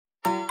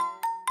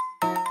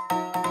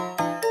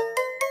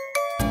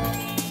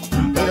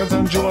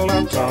lend you a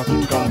letter.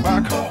 Come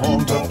back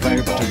home to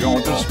play, but to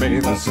your dismay,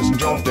 this isn't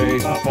your day.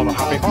 For the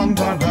happy fun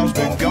time has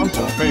begun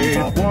to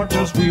fade. Watch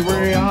as we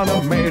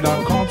reanimate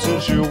our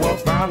consoles you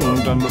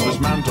abandoned or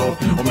dismantled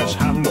or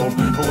mishandled,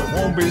 but it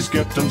won't be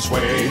skipped and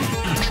swayed.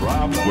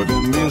 Trapped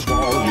within these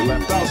walls, you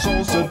left our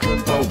souls to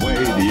drift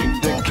away. The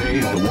ink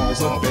decayed, the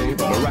walls are fade,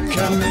 but a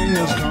reckoning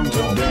has come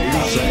today.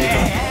 You say,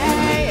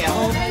 hey,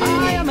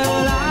 I am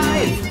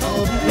alive,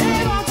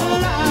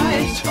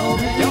 immortalized.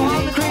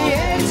 You're the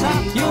creator,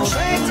 you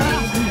traitor.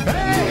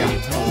 Hey,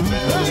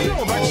 there's no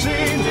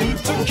vaccine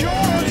to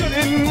cure it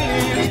in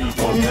need.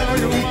 For now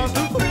you must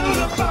build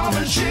a power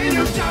machine.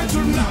 You die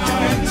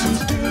tonight.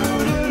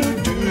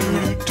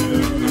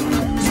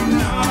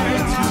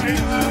 Tonight,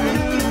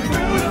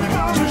 build a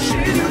power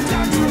machine. You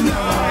die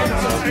tonight.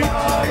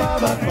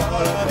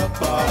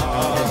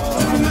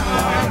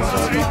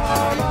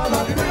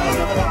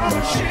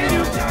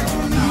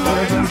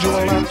 lend you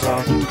a letter.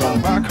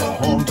 Come back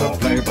home to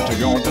play, but to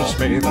your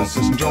dismay, this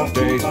isn't your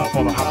day.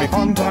 For the happy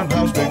fun time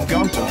has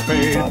begun to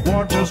fade.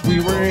 Watch as we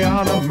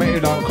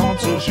reanimate our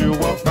consoles you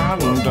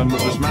abandoned or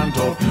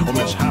dismantled or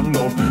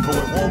mishandled, but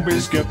it won't be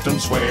skipped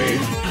and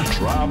swayed.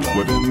 Trapped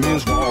within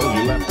these walls,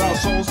 you left our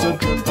souls to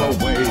drift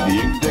away. The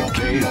ink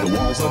decayed, the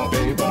walls are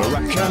fade, but a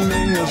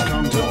reckoning has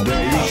come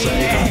today. You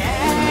say,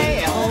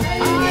 hey, I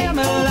am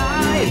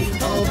alive,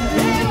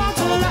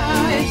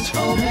 immortalized.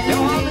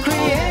 You're the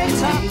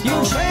creator, you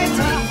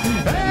traitor.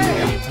 Hey,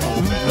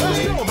 there's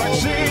no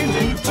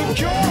vaccine to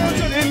cure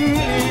it in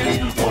need.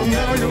 For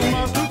now you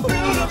must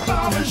build a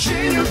power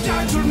machine. You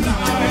die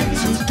tonight.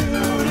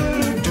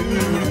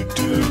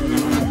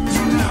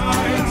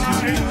 Tonight,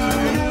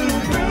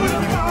 build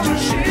a power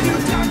machine. You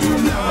die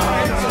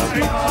tonight.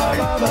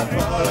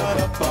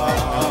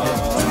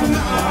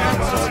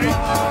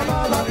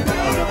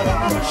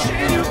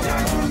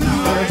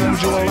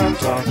 lend you a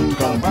letter.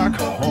 Come back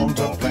home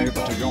to play,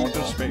 but to your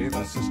dismay,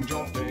 this isn't your